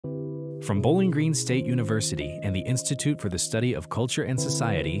From Bowling Green State University and the Institute for the Study of Culture and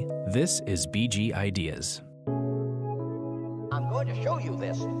Society, this is BG Ideas. I'm going to show you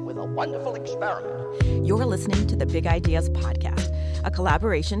this with a wonderful experiment. You're listening to the Big Ideas Podcast, a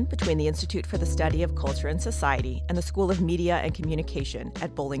collaboration between the Institute for the Study of Culture and Society and the School of Media and Communication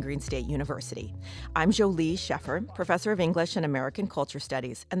at Bowling Green State University. I'm Jolie Sheffer, Professor of English and American Culture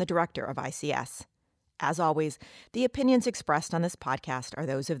Studies and the Director of ICS. As always, the opinions expressed on this podcast are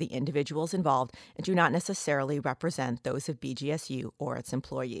those of the individuals involved and do not necessarily represent those of BGSU or its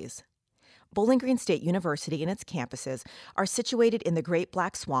employees. Bowling Green State University and its campuses are situated in the Great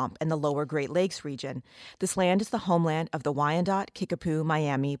Black Swamp and the Lower Great Lakes region. This land is the homeland of the Wyandot, Kickapoo,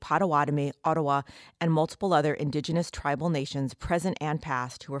 Miami, Potawatomi, Ottawa, and multiple other indigenous tribal nations, present and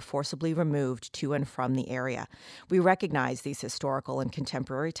past, who were forcibly removed to and from the area. We recognize these historical and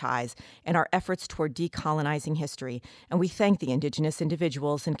contemporary ties in our efforts toward decolonizing history, and we thank the indigenous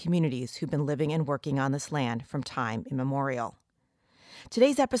individuals and communities who've been living and working on this land from time immemorial.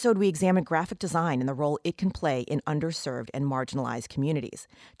 Today's episode, we examine graphic design and the role it can play in underserved and marginalized communities.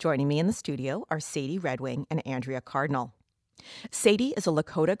 Joining me in the studio are Sadie Redwing and Andrea Cardinal. Sadie is a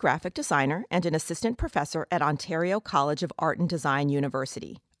Lakota graphic designer and an assistant professor at Ontario College of Art and Design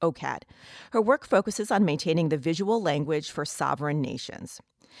University, OCAT. Her work focuses on maintaining the visual language for sovereign nations.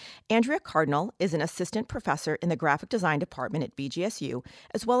 Andrea Cardinal is an assistant professor in the graphic design department at BGSU,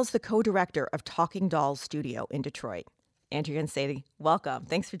 as well as the co-director of Talking Dolls Studio in Detroit. Andrea and Sadie, welcome.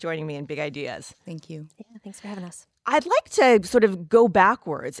 Thanks for joining me in Big Ideas. Thank you. Yeah, thanks for having us. I'd like to sort of go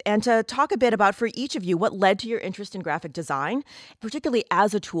backwards and to talk a bit about, for each of you, what led to your interest in graphic design, particularly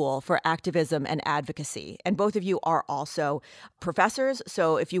as a tool for activism and advocacy. And both of you are also professors,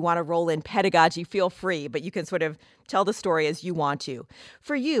 so if you want to roll in pedagogy, feel free, but you can sort of tell the story as you want to.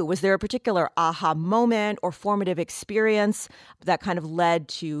 For you, was there a particular aha moment or formative experience that kind of led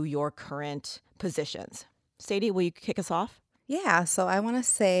to your current positions? Sadie, will you kick us off? Yeah, so I want to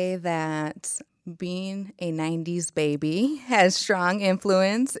say that being a 90s baby has strong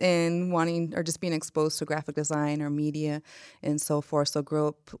influence in wanting or just being exposed to graphic design or media and so forth. So grew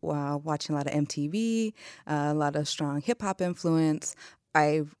up watching a lot of MTV, a lot of strong hip-hop influence.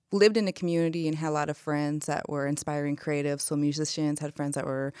 I lived in a community and had a lot of friends that were inspiring creatives. So musicians, had friends that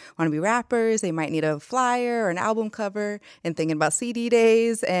want to be rappers. They might need a flyer or an album cover, and thinking about CD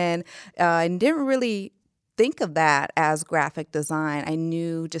days. And didn't really think of that as graphic design. I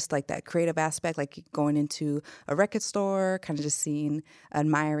knew just like that creative aspect, like going into a record store, kind of just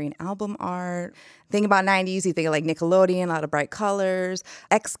admiring album art. Think about 90s, you think of like Nickelodeon, a lot of bright colors.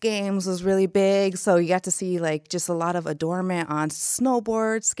 X Games was really big, so you got to see like just a lot of adornment on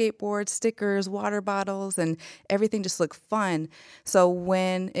snowboards, skateboards, stickers, water bottles, and everything just looked fun. So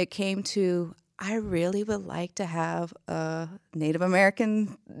when it came to I really would like to have a Native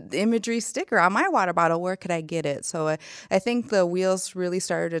American imagery sticker on my water bottle. Where could I get it? So I think the wheels really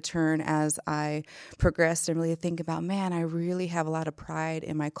started to turn as I progressed and really think about, man, I really have a lot of pride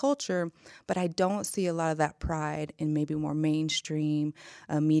in my culture, but I don't see a lot of that pride in maybe more mainstream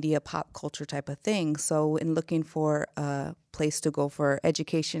media, pop culture type of thing. So in looking for a place to go for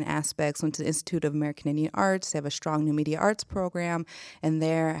education aspects, went to the Institute of American Indian Arts. They have a strong new media arts program, and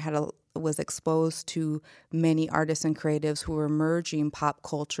there I was exposed to many artists and creatives who were merging pop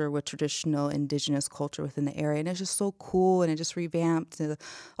culture with traditional indigenous culture within the area. And it's just so cool, and it just revamped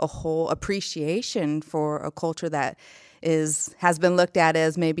a whole appreciation for a culture that has been looked at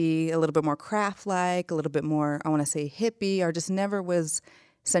as maybe a little bit more craft-like, a little bit more, I want to say, hippie, or just never was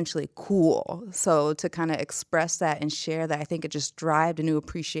essentially cool. So to kind of express that and share that, I think it just drives a new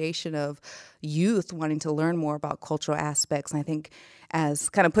appreciation of youth wanting to learn more about cultural aspects. And I think as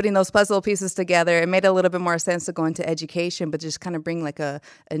kind of putting those puzzle pieces together, it made a little bit more sense to go into education, but just kind of bring like a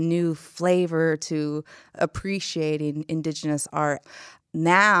new flavor to appreciating indigenous art.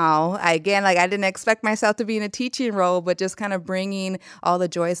 Now, I didn't expect myself to be in a teaching role, but just kind of bringing all the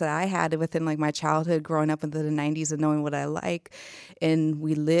joys that I had within like my childhood growing up into the 90s and knowing what I like. And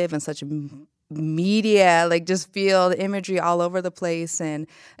we live in such a media, like just field imagery all over the place, and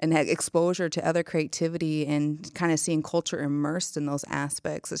had exposure to other creativity and kind of seeing culture immersed in those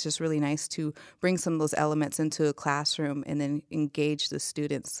aspects. It's just really nice to bring some of those elements into a classroom and then engage the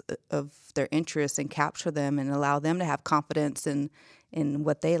students of their interests and capture them and allow them to have confidence in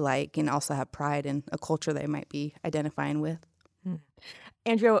what they like and also have pride in a culture they might be identifying with.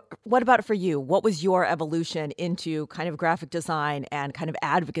 Andrea, what about for you? What was your evolution into kind of graphic design and kind of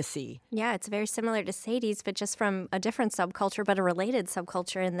advocacy? Yeah, it's very similar to Sadie's, but just from a different subculture, but a related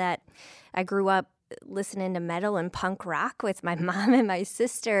subculture in that I grew up listening to metal and punk rock with my mom and my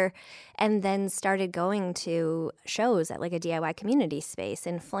sister, and then started going to shows at like a DIY community space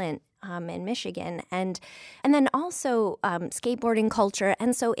in Flint in Michigan, and then also skateboarding culture.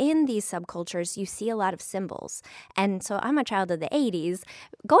 And so in these subcultures, you see a lot of symbols. And so I'm a child of the 80s,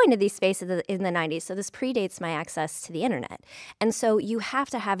 going to these spaces in the 90s. So this predates my access to the internet. And so you have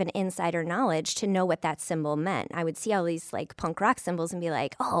to have an insider knowledge to know what that symbol meant. I would see all these like punk rock symbols and be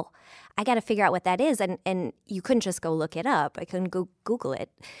like, oh, I got to figure out what that is. And you couldn't just go look it up. I couldn't go Google it.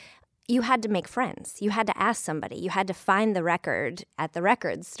 You had to make friends. You had to ask somebody. You had to find the record at the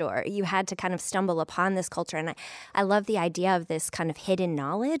record store. You had to kind of stumble upon this culture. And I love the idea of this kind of hidden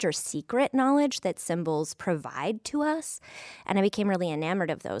knowledge or secret knowledge that symbols provide to us. And I became really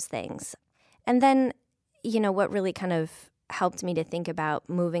enamored of those things. And then, what really kind of helped me to think about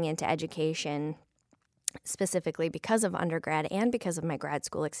moving into education, specifically because of undergrad and because of my grad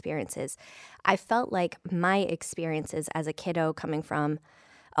school experiences, I felt like my experiences as a kiddo coming from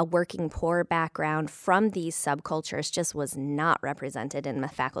a working poor background from these subcultures just was not represented in the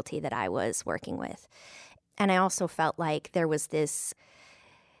faculty that I was working with. And I also felt like there was this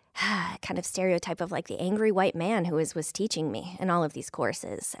kind of stereotype of like the angry white man who was teaching me in all of these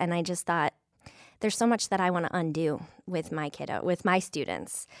courses. And I just thought, there's so much that I want to undo with my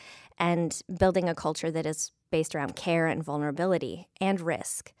students, and building a culture that is based around care and vulnerability and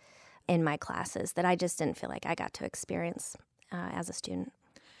risk in my classes that I just didn't feel like I got to experience as a student.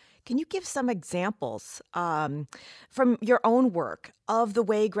 Can you give some examples from your own work of the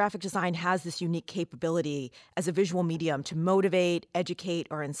way graphic design has this unique capability as a visual medium to motivate, educate,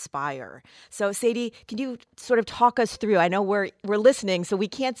 or inspire? So, Sadie, can you sort of talk us through? I know we're listening, so we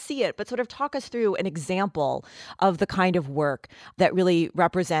can't see it, but sort of talk us through an example of the kind of work that really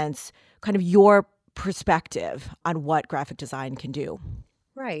represents kind of your perspective on what graphic design can do.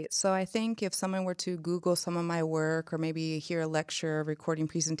 Right. So I think if someone were to Google some of my work, or maybe hear a lecture, a recording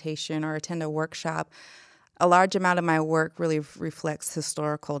presentation, or attend a workshop, a large amount of my work really reflects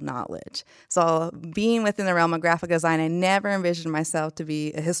historical knowledge. So being within the realm of graphic design, I never envisioned myself to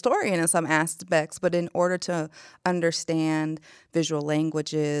be a historian in some aspects, but in order to understand visual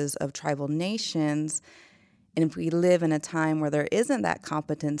languages of tribal nations, and if we live in a time where there isn't that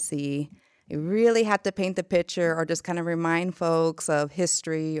competency, you really have to paint the picture or just kind of remind folks of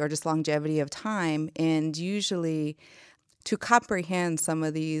history or just longevity of time. And usually to comprehend some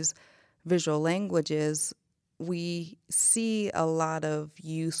of these visual languages, we see a lot of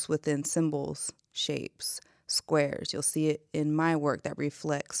use within symbols, shapes, squares. You'll see it in my work that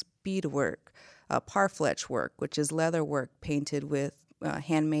reflects beadwork, parfleche work, which is leather work painted with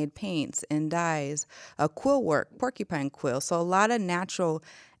handmade paints and dyes, quill work, porcupine quill. So a lot of natural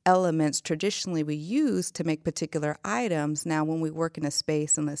elements traditionally we use to make particular items. Now, when we work in a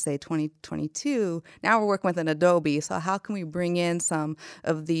space in, let's say, 2022, now we're working with an Adobe. So how can we bring in some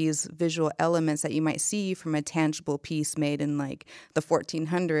of these visual elements that you might see from a tangible piece made in like the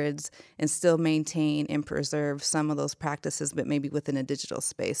 1400s and still maintain and preserve some of those practices, but maybe within a digital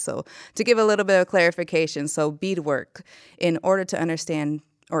space? So to give a little bit of clarification, so beadwork, in order to understand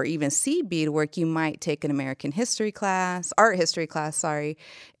or even see beadwork, you might take an art history class,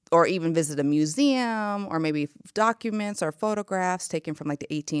 or even visit a museum, or maybe documents or photographs taken from like the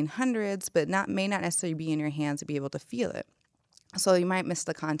 1800s, but may not necessarily be in your hands to be able to feel it. So you might miss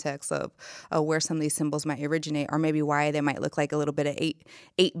the context of where some of these symbols might originate, or maybe why they might look like a little bit of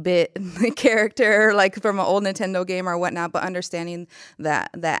 8-bit character, like from an old Nintendo game or whatnot. But understanding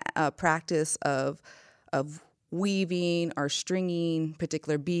that practice of weaving or stringing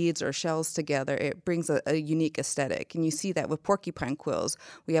particular beads or shells together, it brings a unique aesthetic. And you see that with porcupine quills.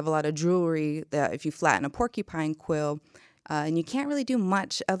 We have a lot of jewelry that if you flatten a porcupine quill, and you can't really do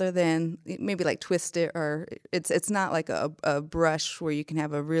much other than maybe like twist it, or it's not like a brush where you can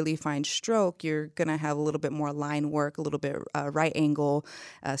have a really fine stroke. You're going to have a little bit more line work, a little bit right angle,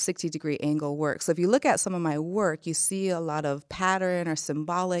 60-degree angle work. So if you look at some of my work, you see a lot of pattern or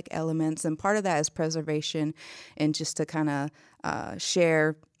symbolic elements, and part of that is preservation and just to kind of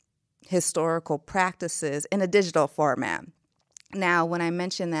share historical practices in a digital format. Now, when I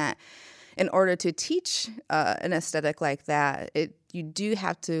mention that, in order to teach an aesthetic like that, you do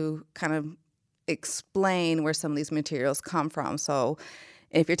have to kind of explain where some of these materials come from. So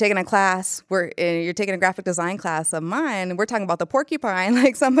if you're taking a class, you're taking a graphic design class of mine, we're talking about the porcupine,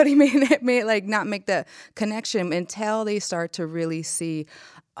 like somebody may like not make the connection until they start to really see,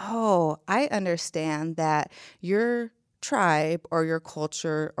 oh, I understand that your tribe or your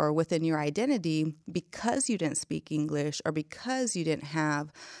culture or within your identity, because you didn't speak English or because you didn't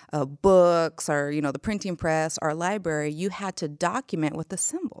have books or the printing press or library, you had to document with a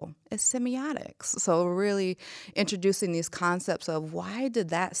symbol. It's semiotics. So really introducing these concepts of why did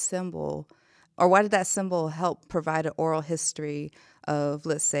that symbol Or why did that symbol help provide an oral history of,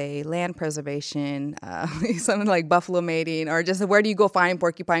 let's say, land preservation, something like buffalo mating, or just where do you go find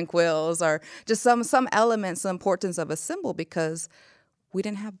porcupine quills, or just some elements, the importance of a symbol, because we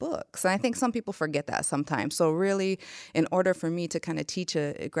didn't have books. And I think some people forget that sometimes. So really, in order for me to kind of teach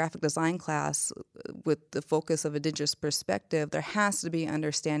a graphic design class with the focus of Indigenous perspective, there has to be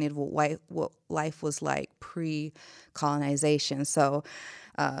understanding of what life was like pre-colonization. So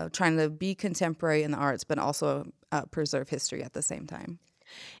trying to be contemporary in the arts, but also preserve history at the same time.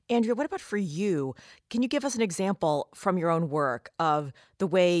 Andrea, what about for you? Can you give us an example from your own work of the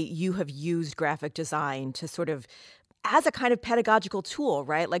way you have used graphic design to sort of as a kind of pedagogical tool,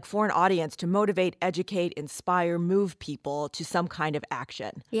 right? Like for an audience to motivate, educate, inspire, move people to some kind of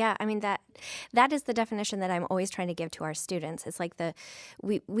action. Yeah, I mean, that is the definition that I'm always trying to give to our students. It's like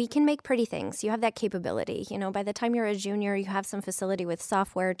we can make pretty things. You have that capability. You know, by the time you're a junior, you have some facility with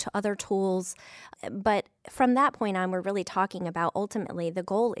software to other tools. But from that point on, we're really talking about ultimately the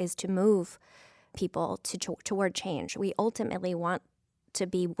goal is to move people toward change. We ultimately want to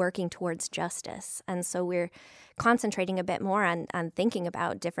be working towards justice. And so we're concentrating a bit more on thinking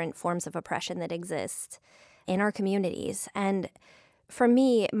about different forms of oppression that exist in our communities. And for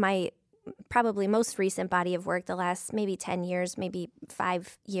me, my probably most recent body of work, the last maybe 10 years, maybe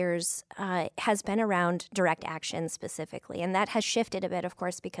 5 years, has been around direct action specifically. And that has shifted a bit, of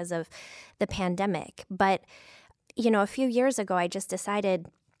course, because of the pandemic. But, you know, a few years ago, I just decided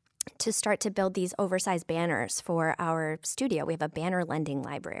to start to build these oversized banners for our studio. We have a banner lending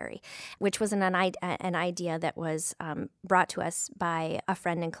library, which was an idea that was brought to us by a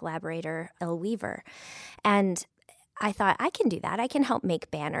friend and collaborator, Elle Weaver. And I thought, I can do that. I can help make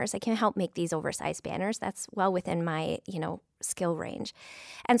banners. I can help make these oversized banners. That's well within my, skill range.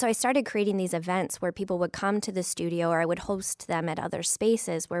 And so I started creating these events where people would come to the studio, or I would host them at other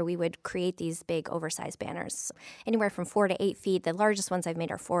spaces where we would create these big oversized banners, anywhere from 4 to 8 feet. The largest ones I've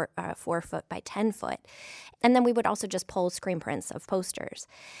made are 4 foot by 10 foot. And then we would also just pull screen prints of posters.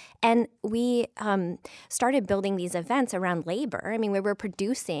 And we started building these events around labor. I mean, we were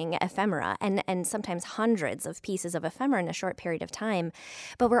producing ephemera and sometimes hundreds of pieces of ephemera in a short period of time.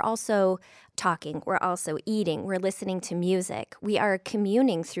 But we're also talking, we're also eating, we're listening to music. We are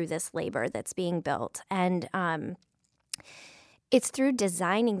communing through this labor that's being built. And it's through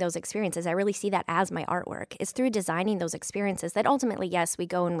designing those experiences. I really see that as my artwork. It's through designing those experiences that ultimately, yes, we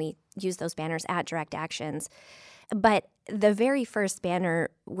go and we use those banners at Direct Actions. But the very first banner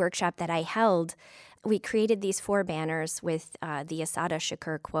workshop that I held, we created these 4 banners with the Assata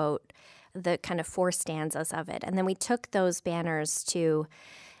Shakur quote, the kind of 4 stanzas of it. And then we took those banners to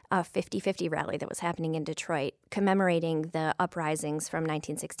a 50-50 rally that was happening in Detroit, commemorating the uprisings from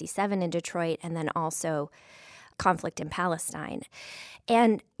 1967 in Detroit, and then also conflict in Palestine.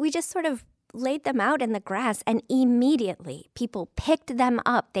 And we just sort of laid them out in the grass, and immediately people picked them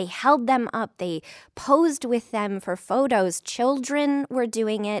up. They held them up. They posed with them for photos. Children were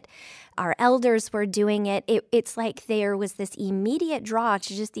doing it. Our elders were doing it. It's like there was this immediate draw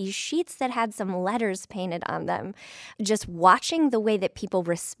to just these sheets that had some letters painted on them. Just watching the way that people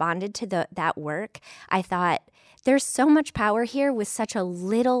responded to that work, I thought, there's so much power here with such a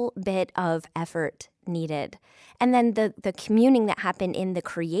little bit of effort needed. And then the communing that happened in the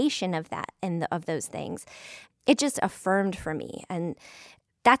creation of that and of those things, it just affirmed for me. And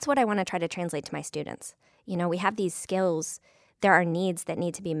that's what I want to try to translate to my students. You know, we have these skills. There are needs that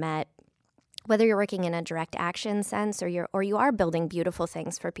need to be met. Whether you're working in a direct action sense or you are building beautiful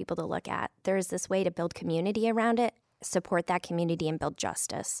things for people to look at, there's this way to build community around it, support that community, and build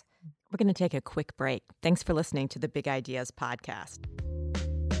justice. We're going to take a quick break. Thanks for listening to the Big Ideas podcast.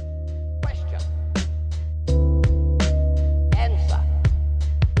 Question. Answer.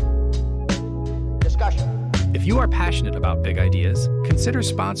 Discussion. If you are passionate about big ideas, consider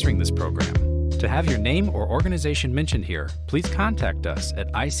sponsoring this program. To have your name or organization mentioned here, please contact us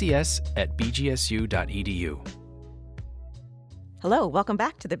at ics@bgsu.edu. Hello, welcome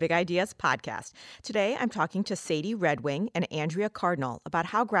back to the Big Ideas podcast. Today, I'm talking to Sadie Redwing and Andrea Cardinal about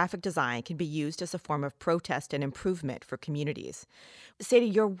how graphic design can be used as a form of protest and improvement for communities. Sadie,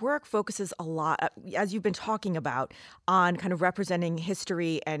 your work focuses a lot, as you've been talking about, on kind of representing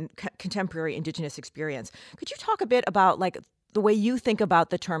history and contemporary Indigenous experience. Could you talk a bit about the way you think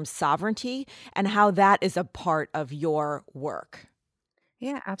about the term sovereignty and how that is a part of your work?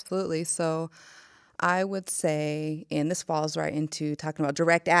 Yeah, absolutely. So I would say, and this falls right into talking about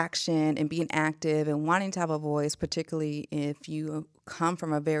direct action and being active and wanting to have a voice, particularly if you come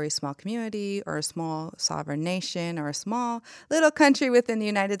from a very small community or a small sovereign nation or a small little country within the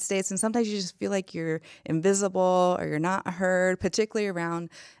United States. And sometimes you just feel like you're invisible or you're not heard, particularly around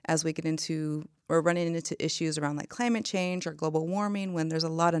as we get into or running into issues around like climate change or global warming, when there's a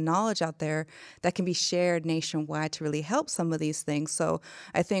lot of knowledge out there that can be shared nationwide to really help some of these things. So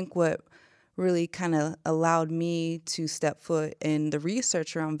I think what really kind of allowed me to step foot in the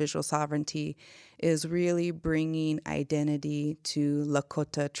research around visual sovereignty is really bringing identity to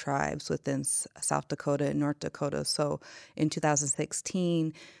Lakota tribes within South Dakota and North Dakota. So in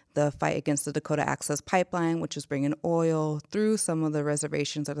 2016, the fight against the Dakota Access Pipeline, which was bringing oil through some of the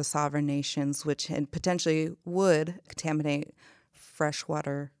reservations of the sovereign nations, which potentially would contaminate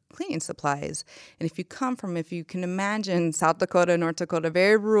freshwater cleaning supplies. And if you can imagine South Dakota, North Dakota,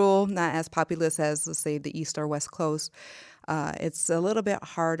 very rural, not as populous as, let's say, the East or West Coast, it's a little bit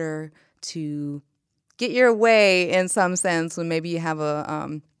harder to get your way in some sense when maybe you have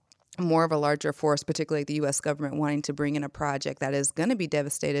a more of a larger force, particularly the U.S. government wanting to bring in a project that is going to be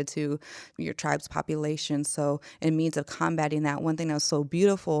devastated to your tribe's population. So in means of combating that, one thing that was so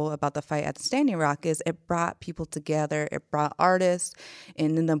beautiful about the fight at the Standing Rock is it brought people together, it brought artists,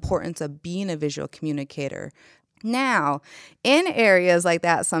 and then the importance of being a visual communicator. Now, in areas like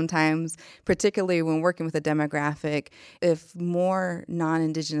that sometimes, particularly when working with a demographic, if more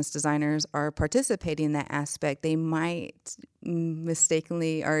non-Indigenous designers are participating in that aspect, they might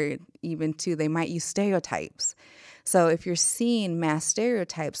mistakenly, or even too, they might use stereotypes. So if you're seeing mass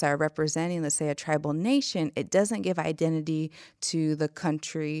stereotypes that are representing, let's say, a tribal nation, it doesn't give identity to the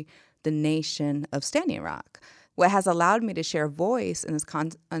country, the nation of Standing Rock. What has allowed me to share voice in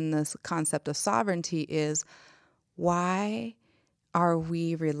this concept of sovereignty is, why are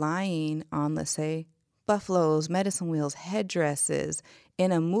we relying on, let's say, buffaloes, medicine wheels, headdresses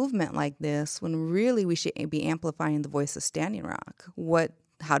in a movement like this when really we should be amplifying the voice of Standing Rock?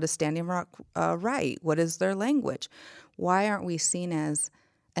 How does Standing Rock write? What is their language? Why aren't we seen as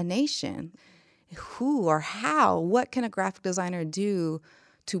a nation? Who or how? What can a graphic designer do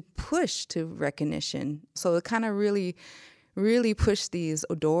to push to recognition? So it kind of really push these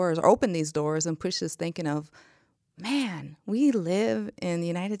doors, or open these doors, and push this thinking of, man, we live in the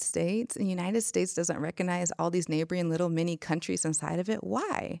United States, and the United States doesn't recognize all these neighboring little mini countries inside of it.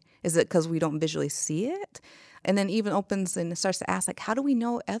 Why? Is it because we don't visually see it? And then even opens and starts to ask, like, how do we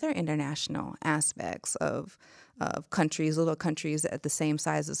know other international aspects of countries, little countries at the same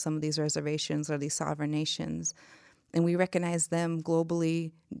size as some of these reservations or these sovereign nations? And we recognize them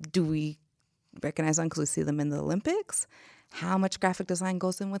globally. Do we recognize them because we see them in the Olympics? How much graphic design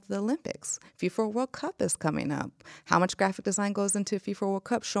goes in with the Olympics? FIFA World Cup is coming up. How much graphic design goes into FIFA World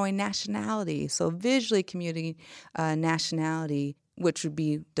Cup showing nationality? So visually communicating nationality, which would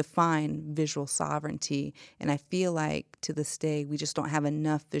be define visual sovereignty. And I feel like to this day, we just don't have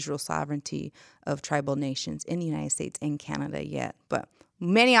enough visual sovereignty of tribal nations in the United States and Canada yet. But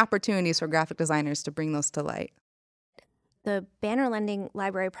many opportunities for graphic designers to bring those to light. The Banner Lending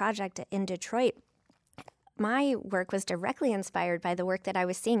Library project in Detroit, my work was directly inspired by the work that I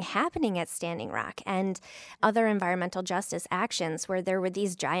was seeing happening at Standing Rock and other environmental justice actions where there were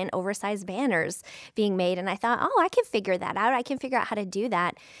these giant oversized banners being made. And I thought, I can figure that out. I can figure out how to do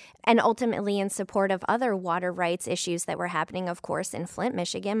that. And ultimately in support of other water rights issues that were happening, of course, in Flint,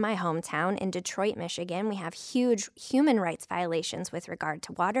 Michigan, my hometown, in Detroit, Michigan, we have huge human rights violations with regard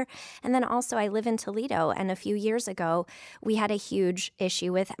to water. And then also I live in Toledo, and a few years ago, we had a huge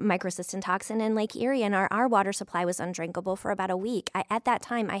issue with microcystin toxin in Lake Erie, and our water supply was undrinkable for about a week. At that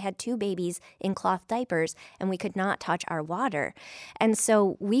time, I had 2 babies in cloth diapers, and we could not touch our water. And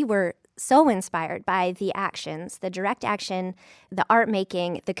so we were so inspired by the actions, the direct action, the art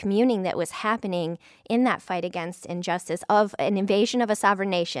making, the communing that was happening in that fight against injustice of an invasion of a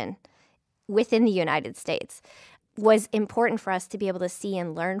sovereign nation within the United States was important for us to be able to see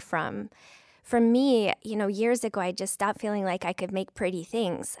and learn from. For me, years ago, I just stopped feeling like I could make pretty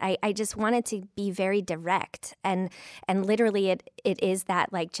things. I just wanted to be very direct. And literally it is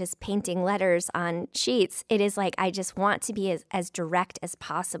that, like, just painting letters on sheets. It is like I just want to be as direct as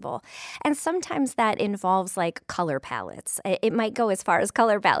possible. And sometimes that involves, like, color palettes. It might go as far as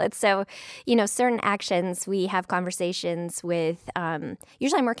color palettes. So, certain actions, we have conversations with,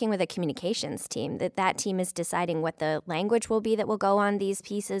 usually I'm working with a communications team. That team is deciding what the language will be that will go on these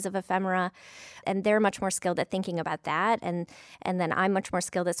pieces of ephemera. And they're much more skilled at thinking about that. And then I'm much more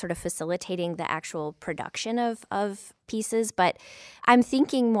skilled at sort of facilitating the actual production of pieces. But I'm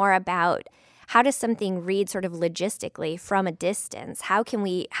thinking more about how does something read sort of logistically from a distance? How can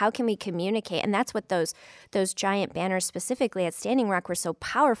we communicate? And that's what those giant banners specifically at Standing Rock were so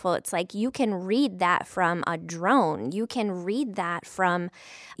powerful. It's like you can read that from a drone. You can read that from,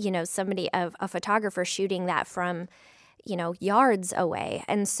 a photographer shooting that from, yards away.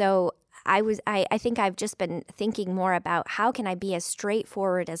 And so I think I've just been thinking more about how can I be as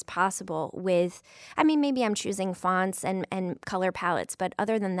straightforward as possible with, maybe I'm choosing fonts and color palettes, but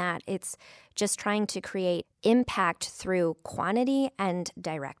other than that, it's just trying to create impact through quantity and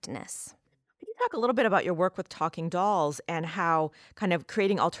directness. Can you talk a little bit about your work with talking dolls and how kind of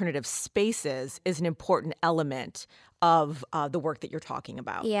creating alternative spaces is an important element of the work that you're talking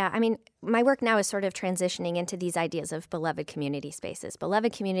about? Yeah, my work now is sort of transitioning into these ideas of beloved community spaces.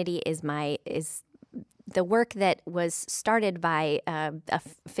 Beloved community is the work that was started by a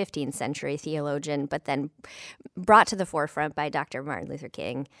 15th century theologian, but then brought to the forefront by Dr. Martin Luther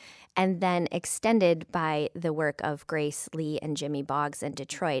King, and then extended by the work of Grace Lee and Jimmy Boggs in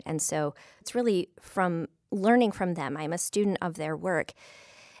Detroit. And so it's really from learning from them. I'm a student of their work.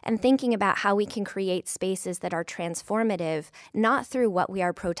 And thinking about how we can create spaces that are transformative, not through what we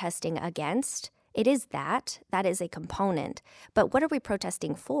are protesting against. It is that is a component. But what are we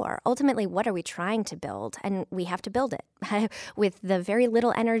protesting for? Ultimately, what are we trying to build? And we have to build it. With the very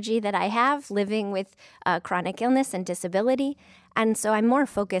little energy that I have living with chronic illness and disability. And so I'm more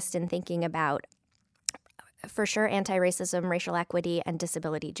focused in thinking about, for sure, anti-racism, racial equity, and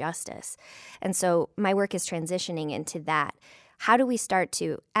disability justice. And so my work is transitioning into that. How do we start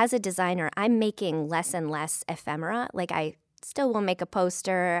to, as a designer, I'm making less and less ephemera. Like I still will make a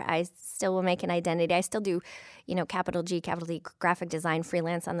poster. I still will make an identity. I still do, capital G, capital D graphic design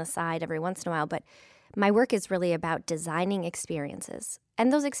freelance on the side every once in a while. But my work is really about designing experiences.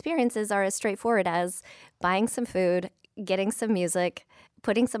 And those experiences are as straightforward as buying some food, getting some music,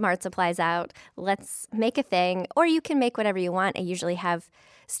 putting some art supplies out. Let's make a thing. Or you can make whatever you want. I usually have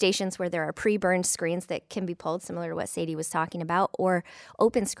stations where there are pre-burned screens that can be pulled, similar to what Sadie was talking about, or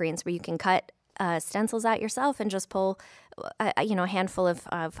open screens where you can cut stencils out yourself and just pull a handful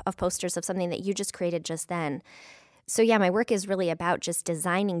of posters of something that you just created just then. So yeah, my work is really about just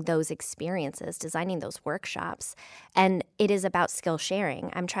designing those experiences, designing those workshops. And it is about skill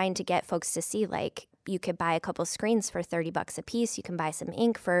sharing. I'm trying to get folks to see, like, you could buy a couple screens for $30 a piece. You can buy some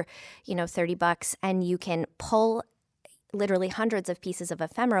ink for, $30, and you can pull literally hundreds of pieces of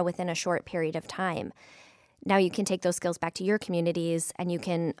ephemera within a short period of time. Now you can take those skills back to your communities, and you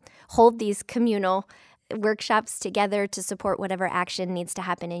can hold these communal workshops together to support whatever action needs to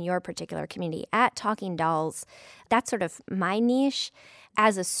happen in your particular community. At Talking Dolls, that's sort of my niche.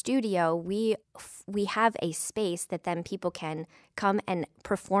 As a studio, we have a space that then people can come and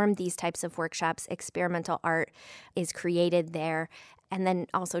perform these types of workshops. Experimental art is created there. And then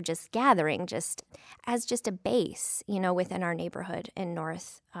also just gathering just as just a base, within our neighborhood in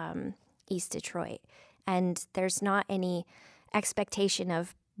North East Detroit. And there's not any expectation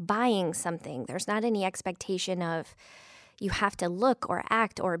of buying something. There's not any expectation of you have to look or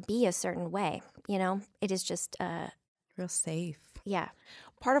act or be a certain way. It is just real safe. Yeah.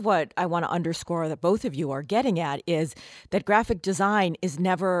 Part of what I want to underscore that both of you are getting at is that graphic design is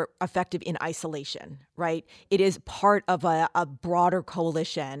never effective in isolation, right? It is part of a broader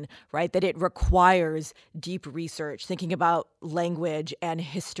coalition, right? That it requires deep research, thinking about language and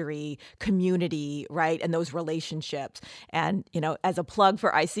history, community, right? And those relationships. And, as a plug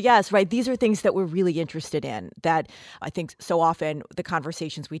for ICS, right? These are things that we're really interested in, that I think so often the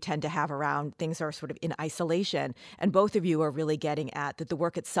conversations we tend to have around things are sort of in isolation. And both of you are really getting at that the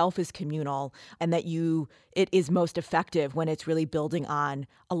work itself is communal, and that it is most effective when it's really building on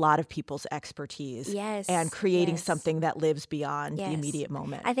a lot of people's expertise. Yes, and creating yes. something that lives beyond Yes. the immediate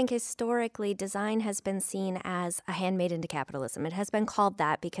moment. I think historically design has been seen as a handmaid into capitalism. It has been called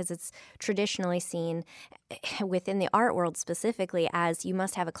that because it's traditionally seen within the art world specifically as you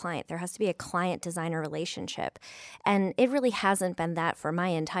must have a client. There has to be a client-designer relationship. And it really hasn't been that for my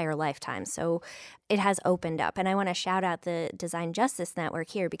entire lifetime. So it has opened up. And I want to shout out the Design Justice Network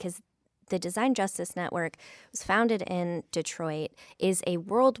here, because the Design Justice Network was founded in Detroit, is a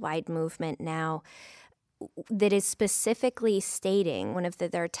worldwide movement now that is specifically stating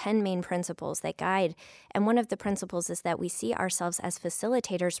there are 10 main principles that guide. And one of the principles is that we see ourselves as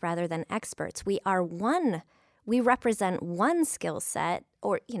facilitators rather than experts. We represent one skill set,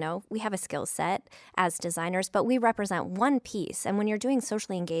 or, we have a skill set as designers, but we represent one piece. And when you're doing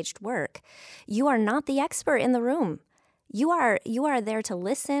socially engaged work, you are not the expert in the room. You are there to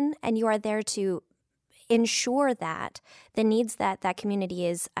listen, and you are there to ensure that the needs that community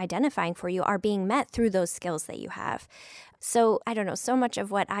is identifying for you are being met through those skills that you have. So I don't know, so much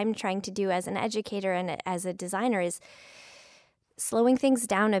of what I'm trying to do as an educator and as a designer is slowing things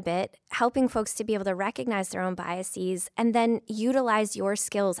down a bit, helping folks to be able to recognize their own biases, and then utilize your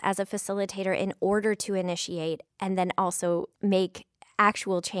skills as a facilitator in order to initiate and then also make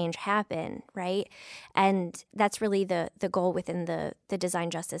actual change happen, right? And that's really the goal within the Design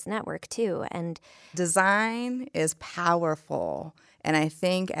Justice Network too. And design is powerful. And I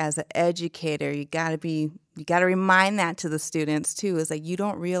think as an educator, you got to remind that to the students too, is that you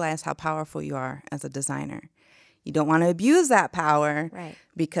don't realize how powerful you are as a designer. You don't want to abuse that power, right,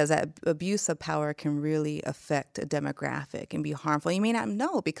 because that abuse of power can really affect a demographic and be harmful. You may not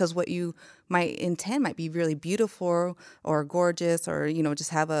know, because what you might intend might be really beautiful or gorgeous, or, just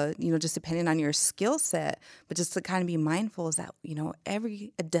have just depending on your skill set. But just to kind of be mindful is that,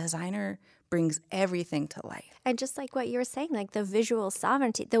 every designer brings everything to life. And just like what you were saying, like the visual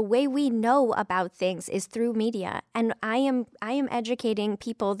sovereignty, the way we know about things is through media. And I am educating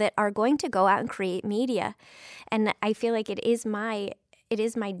people that are going to go out and create media. And I feel like it is my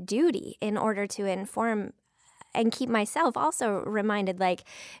duty in order to inform and keep myself also reminded, like,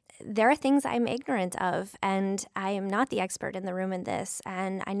 there are things I'm ignorant of, and I am not the expert in the room in this,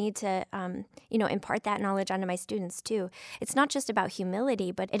 and I need to, impart that knowledge onto my students too. It's not just about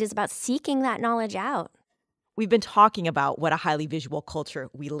humility, but it is about seeking that knowledge out. We've been talking about what a highly visual culture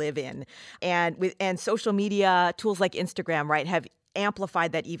we live in, and social media tools like Instagram, right, have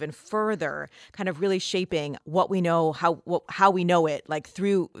amplified that even further, kind of really shaping what we know, how we know it, like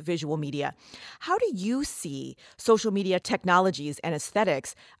through visual media. How do you see social media technologies and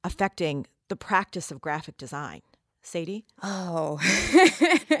aesthetics affecting the practice of graphic design? Sadie? Oh,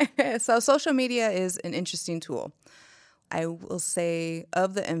 so social media is an interesting tool. I will say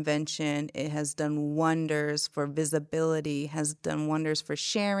of the invention, it has done wonders for visibility, has done wonders for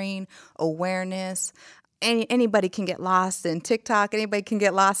sharing, awareness. Anybody can get lost in TikTok. Anybody can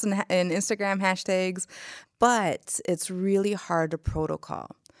get lost in Instagram hashtags. But it's really hard to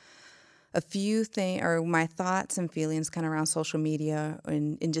protocol. A few things, or my thoughts and feelings kind of around social media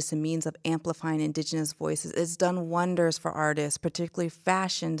and just a means of amplifying Indigenous voices. It's done wonders for artists, particularly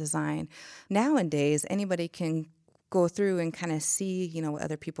fashion design. Nowadays, anybody can go through and kind of see, what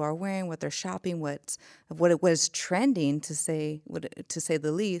other people are wearing, what they're shopping, what is trending, to say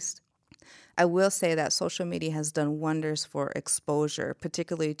the least. I will say that social media has done wonders for exposure,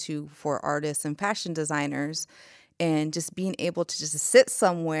 particularly for artists and fashion designers, and just being able to just sit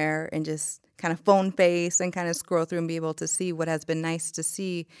somewhere and just kind of phone face and kind of scroll through and be able to see what has been nice to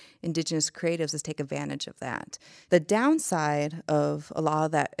see Indigenous creatives is take advantage of that. The downside of a lot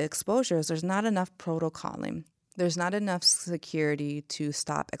of that exposure is there's not enough protocoling. There's not enough security to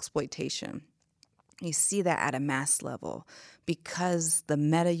stop exploitation. You see that at a mass level because the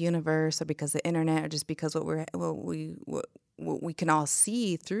meta universe, or because the internet, or just because what we can all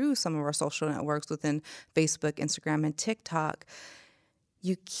see through some of our social networks within Facebook, Instagram, and TikTok.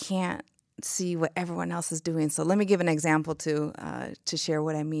 You can't see what everyone else is doing. So let me give an example to share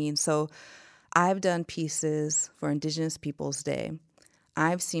what I mean. So I've done pieces for Indigenous Peoples Day.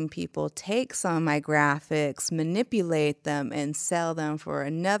 I've seen people take some of my graphics, manipulate them, and sell them for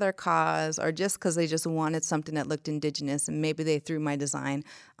another cause, or just because they just wanted something that looked Indigenous, and maybe they threw my design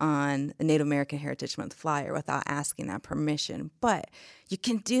on a Native American Heritage Month flyer without asking that permission. But you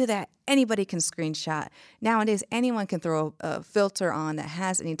can do that. Anybody can screenshot. Nowadays, anyone can throw a filter on that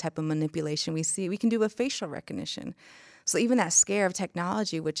has any type of manipulation. We can do a facial recognition. So even that scare of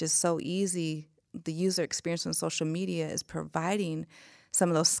technology, which is so easy, the user experience on social media is providing some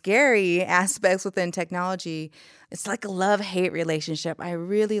of those scary aspects within technology. It's like a love-hate relationship. I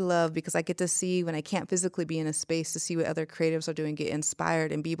really love, because I get to see, when I can't physically be in a space, to see what other creatives are doing, get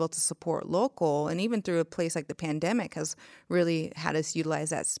inspired, and be able to support local. And even through a place like the pandemic has really had us utilize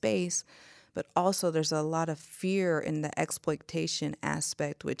that space. But also there's a lot of fear in the exploitation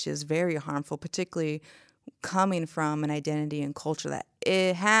aspect, which is very harmful, particularly coming from an identity and culture that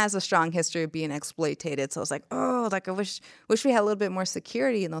it has a strong history of being exploited. So it's like, I wish we had a little bit more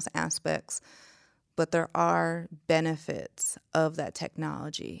security in those aspects. But there are benefits of that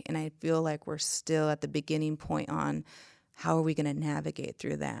technology. And I feel like we're still at the beginning point on how are we going to navigate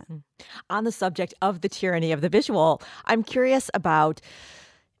through that. On the subject of the tyranny of the visual, I'm curious about,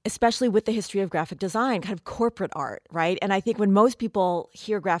 especially with the history of graphic design, kind of corporate art, right? And I think when most people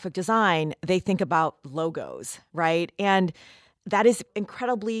hear graphic design, they think about logos, right? And that is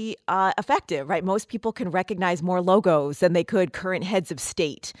incredibly effective, right? Most people can recognize more logos than they could current heads of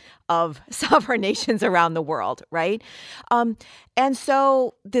state of sovereign nations around the world, right? And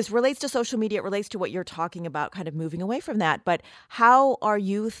so this relates to social media. It relates to what you're talking about, kind of moving away from that. But how are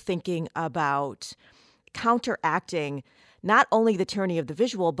you thinking about counteracting not only the tyranny of the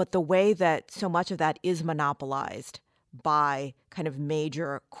visual, but the way that so much of that is monopolized by kind of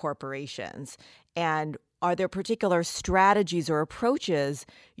major corporations. And are there particular strategies or approaches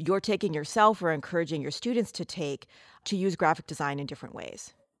you're taking yourself or encouraging your students to take to use graphic design in different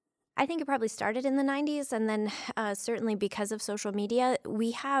ways? I think it probably started in the 90s, and then certainly because of social media,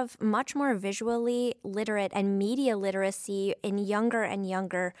 we have much more visually literate and media literacy in younger and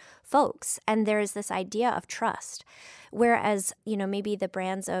younger folks. And there's this idea of trust. Whereas, maybe the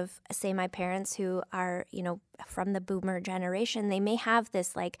brands of, say, my parents who are, from the boomer generation, they may have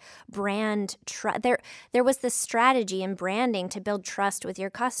this like brand trust. There was this strategy in branding to build trust with your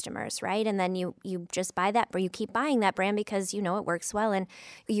customers, right? And then you just buy that, or you keep buying that brand because it works well, and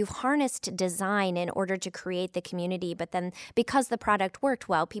you've harnessed design in order to create the community. But then because the product worked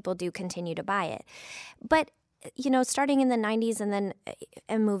well, people do continue to buy it. But starting in the 90s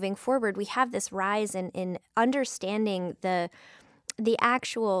and moving forward, we have this rise in understanding the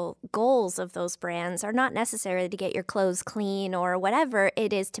actual goals of those brands are not necessarily to get your clothes clean or whatever.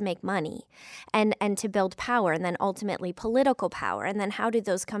 It is to make money and to build power, and then ultimately political power. And then how do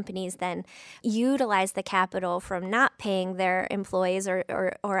those companies then utilize the capital from not paying their employees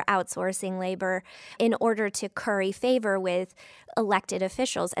or outsourcing labor in order to curry favor with elected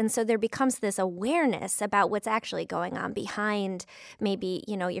officials? And so there becomes this awareness about what's actually going on behind maybe,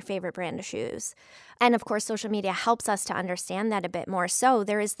 your favorite brand of shoes. And of course, social media helps us to understand that a bit more. So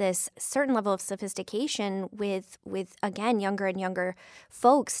there is this certain level of sophistication with again, younger and younger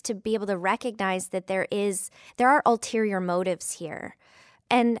folks to be able to recognize that there are ulterior motives here.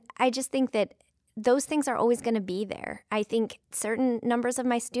 And I just think that those things are always going to be there. I think certain numbers of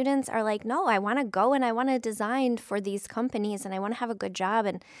my students are like, no, I want to go and I want to design for these companies, and I want to have a good job,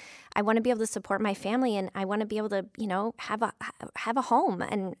 and I want to be able to support my family, and I want to be able to, have a home.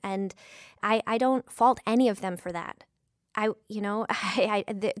 And I don't fault any of them for that.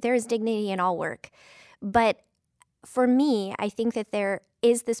 There is dignity in all work. But for me, I think that there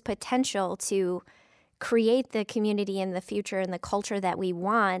is this potential to create the community in the future and the culture that we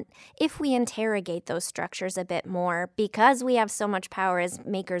want if we interrogate those structures a bit more, because we have so much power as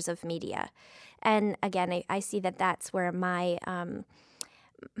makers of media. And again, I see that that's where my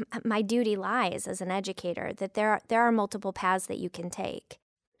duty lies as an educator, that there are multiple paths that you can take.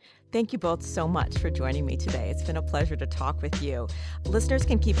 Thank you both so much for joining me today. It's been a pleasure to talk with you. Listeners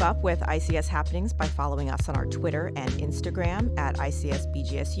can keep up with ICS happenings by following us on our Twitter and Instagram at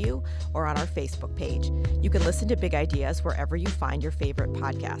ICS-BGSU or on our Facebook page. You can listen to Big Ideas wherever you find your favorite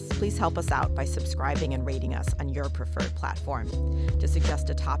podcasts. Please help us out by subscribing and rating us on your preferred platform. To suggest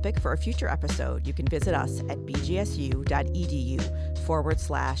a topic for a future episode, you can visit us at bgsu.edu/BG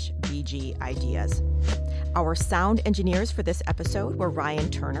Ideas. Our sound engineers for this episode were Ryan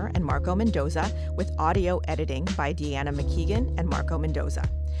Turner and Marco Mendoza, with audio editing by Deanna McKeegan and Marco Mendoza.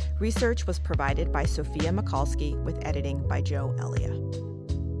 Research was provided by Sophia Mikulski, with editing by Joe Elia.